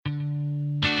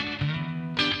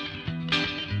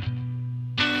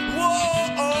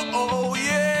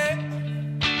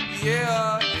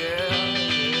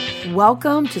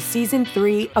Welcome to Season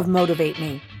 3 of Motivate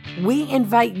Me. We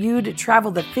invite you to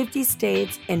travel the 50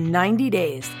 states in 90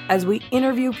 days as we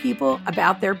interview people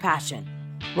about their passion.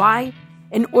 Why?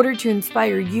 In order to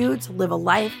inspire you to live a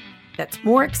life that's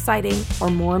more exciting or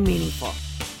more meaningful.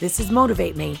 This is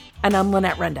Motivate Me, and I'm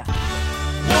Lynette Renda.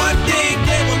 One thing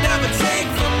they will never take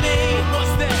from me.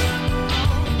 What's that?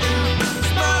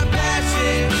 It's my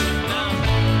passion.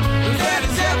 That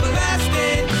is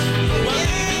everlasting.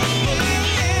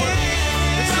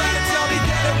 They try to tell me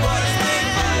that it was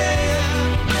make-believe,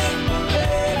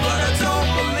 but I don't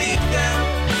believe them,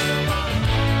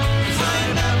 'cause I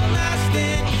am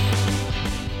everlasting.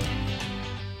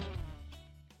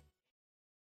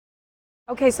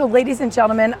 Okay, so ladies and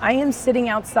gentlemen, I am sitting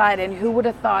outside, and who would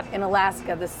have thought in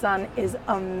Alaska the sun is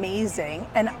amazing,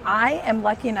 and I am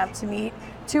lucky enough to meet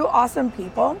two awesome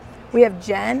people. We have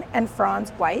Jen and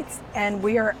Frans Weits, and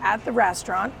we are at the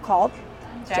restaurant called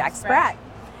Jack Sprat.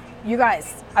 You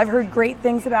guys, I've heard great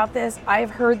things about this. I've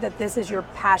heard that this is your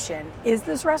passion. Is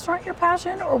this restaurant your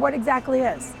passion, or what exactly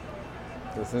is?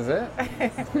 This is it.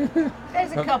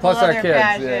 There's a couple Plus other our kids,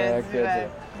 passions, yeah, our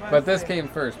kids. But this mostly- came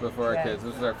first before our kids.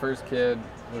 This was our first kid.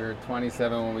 We were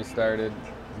 27 when we started.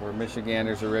 We're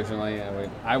Michiganders originally, and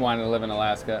I wanted to live in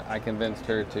Alaska. I convinced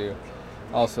her to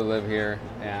also live here,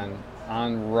 and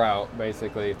en route,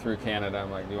 basically through Canada,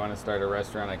 I'm like, do you want to start a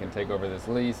restaurant? I can take over this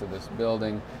lease of this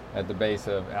building at the base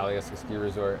of Alyeska Ski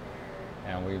Resort,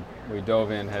 and we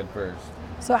dove in head first.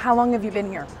 So how long have you been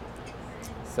here?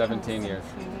 17 years.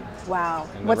 Wow.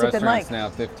 And What's the it been like?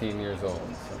 restaurant's now 15 years old.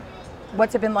 So.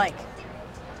 What's it been like?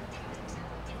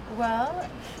 Well,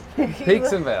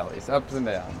 Peaks and valleys, ups and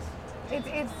downs.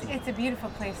 it's a beautiful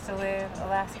place to live.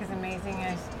 Alaska's amazing,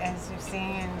 as you're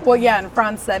seeing. Well, yeah, and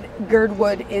Frans said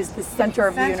Girdwood is the center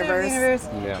of the universe.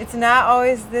 Yeah. It's not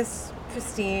always this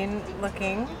pristine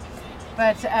looking,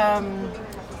 but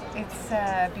it's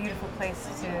a beautiful place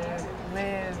to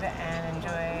live and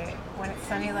enjoy. When it's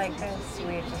sunny like this,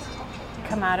 we just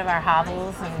come out of our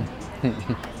hovels and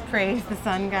praise the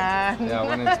sun god. Yeah,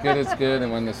 when it's good,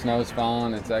 and when the snow's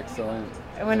falling, it's excellent.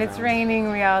 When it's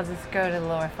raining, we all just go to the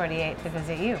lower 48 to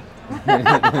visit you.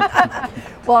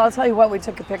 Well, I'll tell you what, we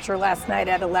took a picture last night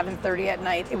at 11:30 at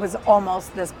night. It was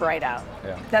almost this bright out.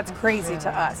 Yeah. That's crazy to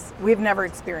us. We've never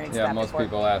experienced Yeah, that most before.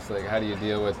 people ask, like, how do you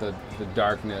deal with the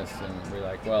darkness? And we're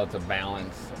like, well, it's a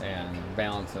balance, and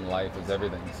balance in life is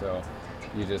everything. So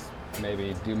you just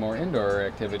maybe do more indoor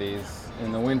activities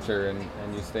in the winter,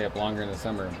 and you stay up longer in the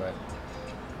summer. But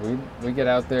we get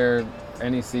out there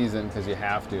any season because you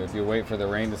have to. If you wait for the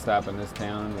rain to stop in this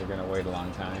town, you're going to wait a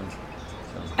long time.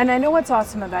 So. And I know what's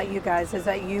awesome about you guys is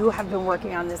that you have been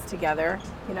working on this together.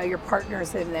 You know, you're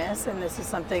partners in this, and this is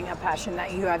something, a passion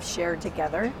that you have shared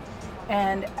together.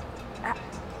 And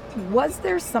was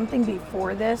there something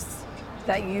before this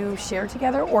that you shared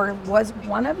together, or was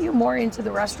one of you more into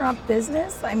the restaurant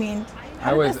business? I mean,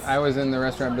 I was in the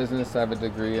restaurant business. I have a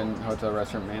degree in hotel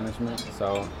restaurant management.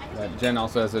 So Jen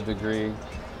also has a degree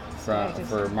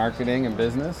for marketing and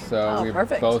business. So we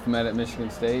perfect. both met at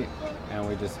Michigan State, and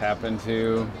we just happened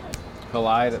to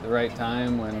collide at the right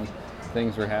time when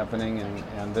things were happening,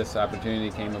 and this opportunity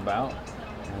came about.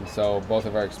 And so both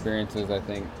of our experiences, I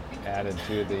think, added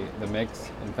to the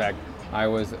mix. In fact, I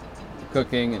was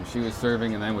cooking and she was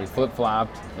serving, and then we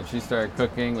flip-flopped, and she started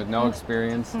cooking with no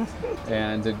experience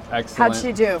and did excellent. How'd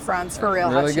she do, Frans, for real?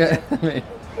 Really How'd she good. I mean,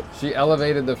 she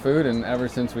elevated the food, and ever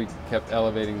since we kept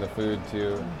elevating the food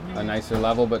to a nicer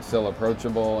level, but still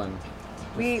approachable. And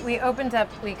We opened up,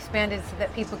 we expanded so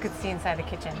that people could see inside the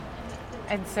kitchen.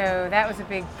 And so that was a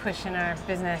big push in our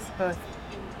business, both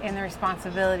in the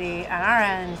responsibility on our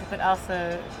end, but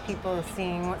also people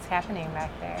seeing what's happening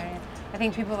back there. I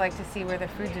think people like to see where the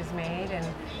food is made,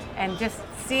 and just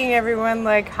seeing everyone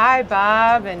like, hi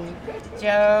Bob and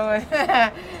Joe,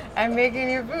 I'm making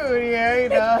your food here, you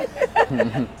know.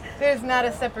 There's not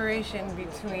a separation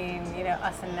between,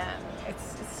 us and them.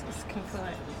 It's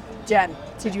confluent. Jen,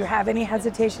 did you have any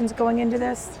hesitations going into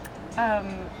this?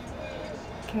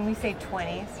 Can we say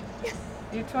 20s?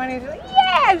 Your 20s, like,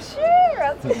 yeah, sure,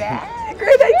 I'll do that.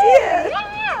 Great idea.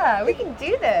 Yeah, we can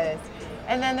do this.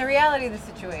 And then the reality of the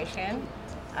situation,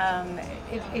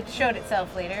 it showed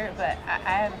itself later, but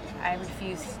I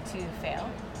refuse to fail.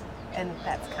 And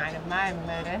that's kind of my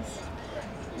modus.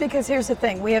 Because here's the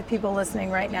thing, we have people listening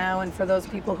right now, and for those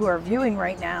people who are viewing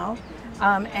right now,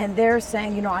 and they're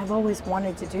saying, I've always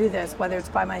wanted to do this, whether it's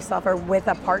by myself or with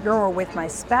a partner or with my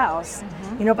spouse,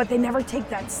 but they never take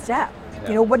that step.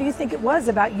 Yeah. What do you think it was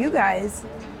about you guys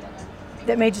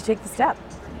that made you take the step?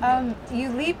 You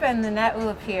leap and the net will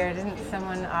appear. Didn't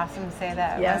someone awesome say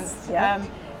that Yes, once? yeah.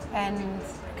 And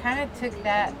kind of took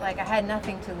that, like I had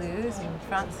nothing to lose, and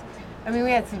Frans, I mean,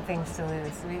 we had some things to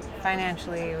lose.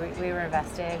 Financially, we were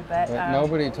invested, but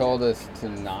nobody told us to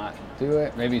not do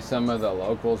it. Maybe some of the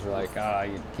locals were like,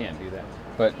 you can't do that.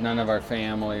 But none of our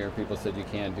family or people said you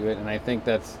can't do it. And I think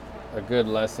that's a good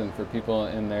lesson for people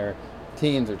in their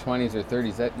teens or 20s or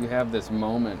 30s, that you have this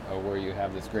moment of where you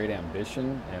have this great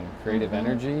ambition and creative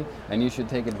energy, and you should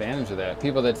take advantage of that.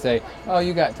 People that say, oh,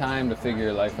 you got time to figure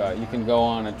your life out. You can go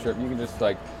on a trip. You can just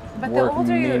like work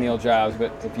menial jobs.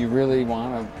 But if you really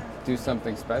want to do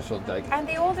something special, like, and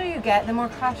the older you get, the more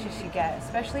cautious you get,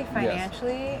 especially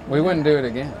financially. Yes. We wouldn't do it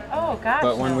again. Oh gosh.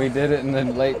 But when we did it in the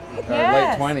late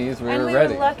 20s, we were ready.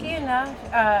 We were lucky enough.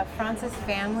 France's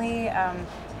family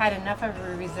had enough of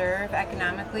a reserve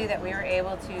economically that we were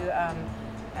able to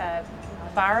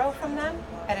borrow from them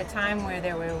at a time where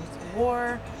there was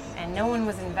war and no one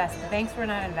was investing. Banks were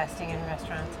not investing in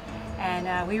restaurants,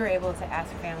 and we were able to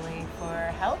ask family for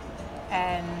help.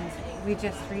 And we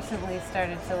just recently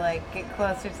started to like get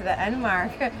closer to the end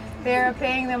mark. They're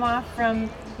paying them off from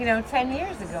 10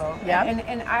 years ago. Yeah.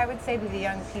 And I would say to the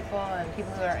young people and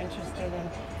people who are interested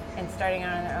in starting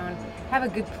out on their own, have a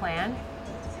good plan.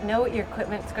 Know what your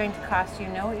equipment's going to cost you.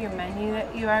 Know what your menu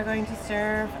that you are going to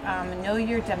serve. Know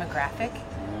your demographic.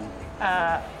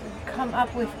 Come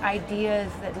up with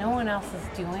ideas that no one else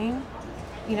is doing.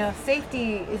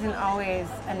 Safety isn't always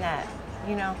a net.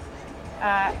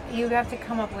 You have to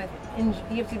come up with,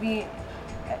 you have to be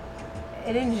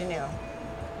an ingenue.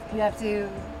 You have to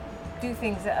do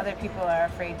things that other people are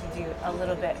afraid to do a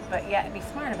little bit, but yet be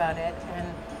smart about it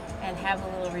and have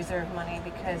a little reserve money,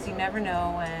 because you never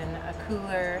know when a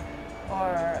cooler or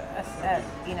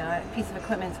a piece of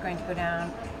equipment is going to go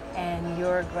down and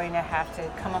you're going to have to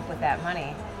come up with that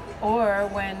money. Or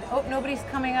when, nobody's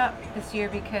coming up this year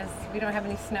because we don't have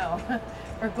any snow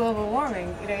or global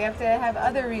warming. You have to have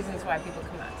other reasons why people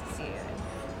come out to see you.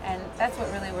 And that's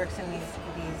what really works in these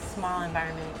small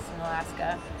environments in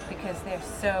Alaska, because they're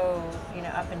so,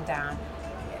 up and down.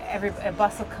 A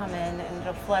bus will come in and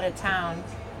it'll flood a town,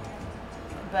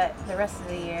 but the rest of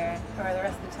the year, or the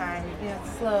rest of the time,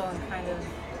 it's slow and kind of,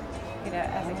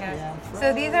 as it goes.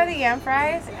 So these are the yam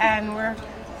fries, and we're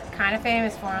kind of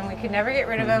famous for them. We could never get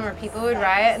rid of them, or people would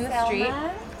riot in the street.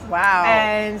 Wow.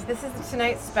 And this is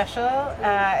tonight's special.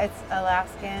 It's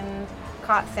Alaskan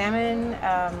caught salmon.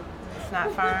 It's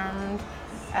not farmed.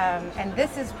 And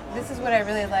this is what I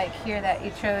really like here, that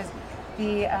you chose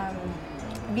the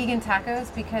vegan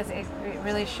tacos, because it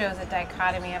really shows a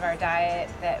dichotomy of our diet,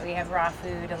 that we have raw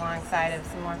food alongside of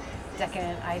some more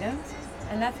decadent items.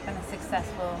 And that's been a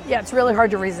successful... Yeah, it's really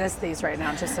hard to resist these right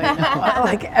now, just so you know.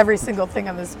 Like every single thing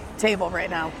on this table right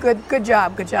now. Good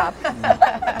job.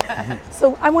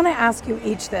 So I want to ask you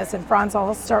each this, and Frans,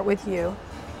 I'll start with you.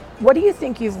 What do you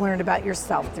think you've learned about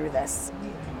yourself through this?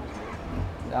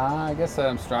 I guess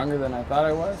I'm stronger than I thought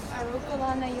I was.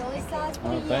 Arugula and aioli sauce for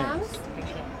the thanks. yams.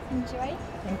 Enjoy.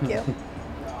 Thank you.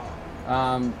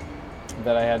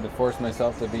 That I had to force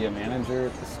myself to be a manager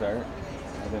at the start.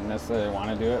 I didn't necessarily want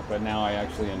to do it, but now I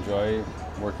actually enjoy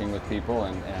working with people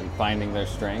and finding their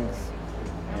strengths.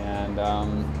 And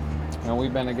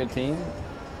we've been a good team,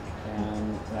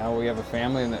 and now we have a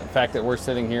family. And the fact that we're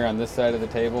sitting here on this side of the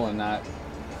table and not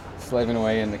slaving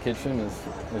away in the kitchen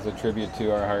is a tribute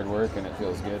to our hard work, and it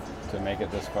feels good to make it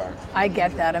this far. I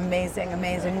get that.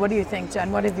 Amazing. What do you think,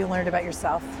 Jen? What have you learned about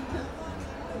yourself?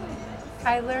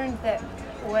 I learned that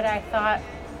what I thought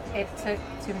it took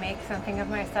to make something of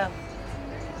myself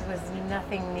was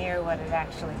nothing near what it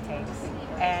actually takes.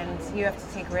 And you have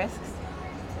to take risks,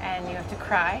 and you have to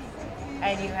cry,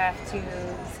 and you have to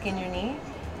skin your knee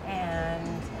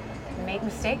and make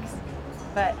mistakes,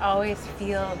 but always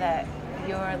feel that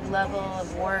your level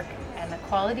of work and the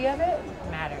quality of it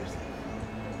matters.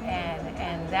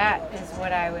 And that is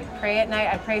what I would pray at night.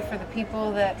 I pray for the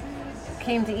people that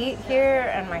came to eat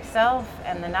here, and myself,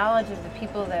 and the knowledge of the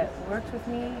people that worked with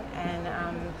me, and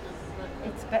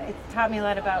it's taught me a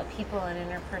lot about people and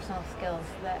interpersonal skills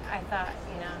that I thought,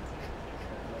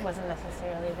 wasn't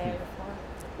necessarily there before.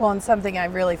 Well, and something I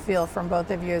really feel from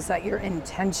both of you is that your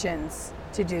intentions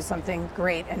to do something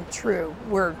great and true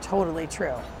were totally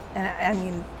true. And I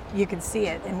mean, you can see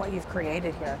it in what you've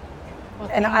created here. Well,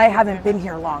 and I haven't been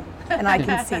here long, and I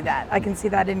can see that. I can see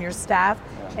that in your staff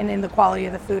and in the quality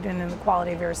of the food and in the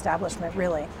quality of your establishment,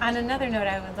 really. On another note,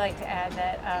 I would like to add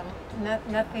that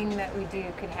nothing that we do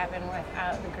could happen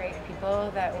without the great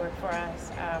people that work for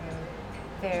us.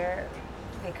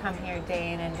 They come here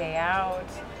day in and day out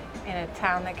in a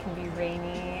town that can be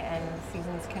rainy and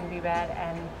seasons can be bad,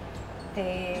 and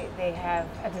they have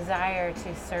a desire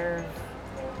to serve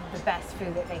the best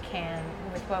food that they can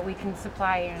with what we can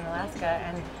supply here in Alaska.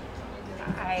 And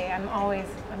I am always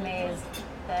amazed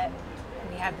that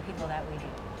we have the people that we do.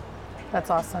 That's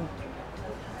awesome.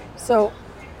 So,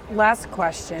 last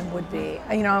question would be,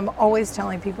 I'm always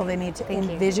telling people they need to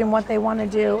envision what they want to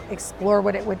do, explore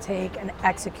what it would take, and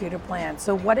execute a plan.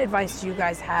 So what advice do you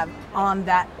guys have on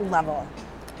that level?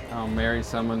 I'll marry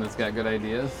someone that's got good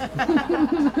ideas.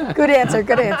 Good answer,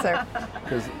 good answer.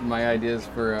 Because my ideas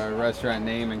for a restaurant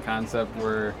name and concept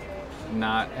were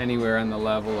not anywhere on the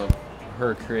level of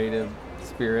her creative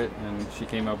spirit, and she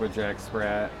came up with Jack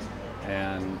Sprat,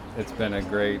 and it's been a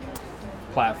great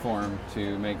platform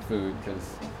to make food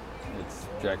because it's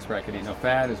Jack Sprat could eat no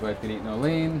fat, his wife could eat no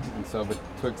lean, and so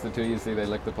betwixt the two you see they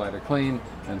lick the platter clean,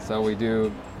 and so we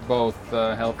do both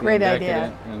healthy Great and idea.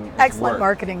 decadent. And Excellent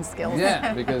marketing skills.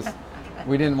 Yeah, because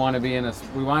we didn't want to be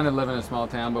we wanted to live in a small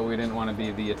town, but we didn't want to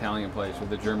be the Italian place or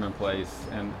the German place,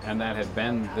 and that had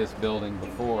been this building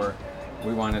before.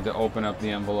 We wanted to open up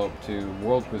the envelope to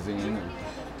world cuisine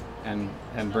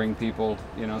and bring people,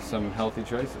 some healthy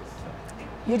choices.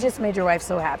 You just made your wife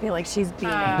so happy. Like, she's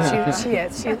beaming. She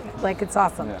is. It's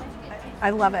awesome. Yeah. I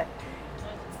love it.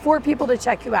 For people to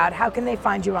check you out, how can they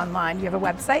find you online? You have a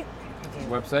website?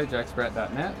 Website,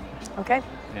 jacksprat.net. Okay.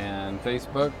 And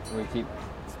Facebook, we keep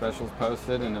specials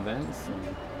posted and events.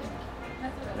 And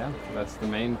yeah, that's the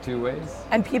main two ways.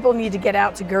 And people need to get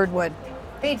out to Girdwood.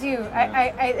 They do.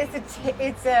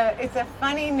 It's a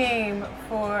funny name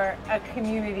for a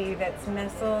community that's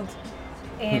nestled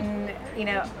in,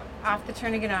 off the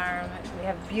Turnagain Arm. We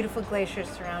have beautiful glaciers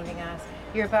surrounding us.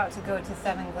 You're about to go to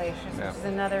 7 glaciers, which is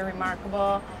another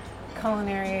remarkable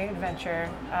culinary adventure.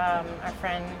 Our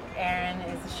friend Aaron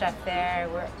is the chef there.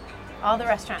 All the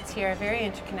restaurants here are very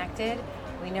interconnected.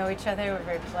 We know each other. We're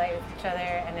very polite with each other.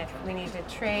 And if we need to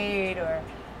trade or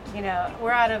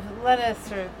we're out of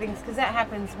lettuce or things, because that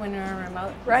happens when we're in a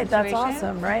remote Right, situation. that's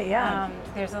awesome, right, yeah.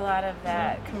 There's a lot of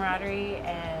that camaraderie,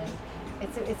 and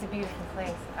it's a beautiful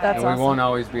place. That's And awesome. we won't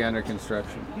always be under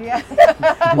construction. Yeah.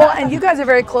 Well, and you guys are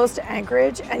very close to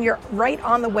Anchorage, and you're right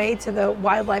on the way to the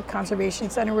Wildlife Conservation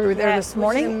Center. We were there this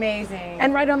morning. Which is amazing.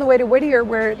 And right on the way to Whittier,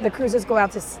 where the cruises go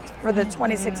out for the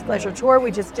 26th Glacier Tour.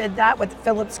 We just did that with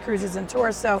Phillips Cruises and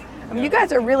Tours. So, you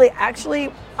guys are really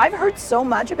I've heard so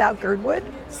much about Girdwood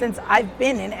since I've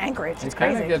been in Anchorage. It's It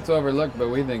kind crazy. of gets overlooked, but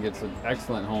we think it's an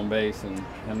excellent home base, and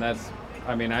that's,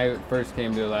 I first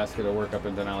came to Alaska to work up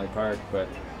in Denali Park, but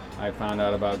I found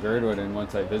out about Girdwood, and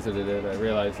once I visited it, I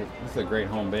realized that this is a great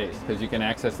home base because you can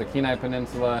access the Kenai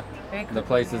Peninsula, the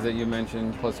places that you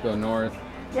mentioned, plus go north.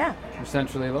 Yeah. You're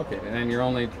centrally located, and you're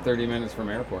only 30 minutes from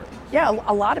airport. Yeah,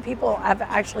 a lot of people have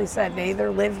actually said they either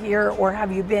live here or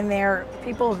have you been there.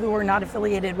 People who are not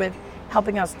affiliated with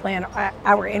helping us plan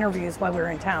our interviews while we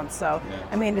were in town. So,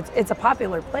 it's a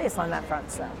popular place on that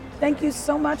front. So, thank you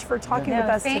so much for talking with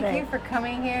us today. Thank you for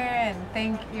coming here, and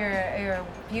thank your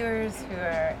viewers who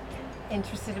are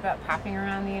interested about popping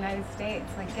around the United States.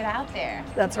 Like, get out there.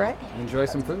 That's right. Enjoy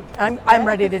some food. I'm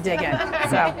ready to dig in.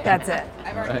 So that's it.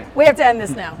 All right. We have to end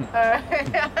this now.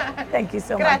 Thank you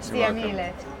so much. Grazie mille.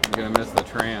 You're going to miss the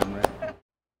tram, right?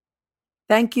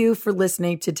 Thank you for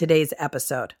listening to today's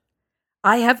episode.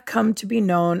 I have come to be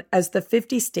known as the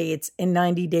 50 States in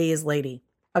 90 Days Lady,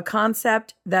 a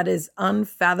concept that is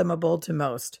unfathomable to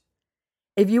most.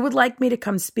 If you would like me to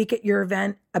come speak at your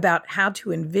event about how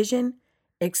to envision,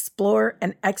 explore,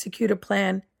 and execute a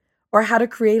plan, or how to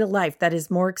create a life that is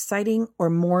more exciting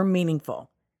or more meaningful,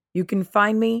 you can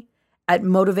find me at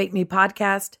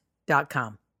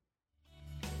motivatemepodcast.com.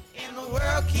 And the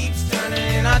world keeps turning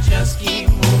and I just keep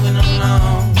moving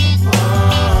along.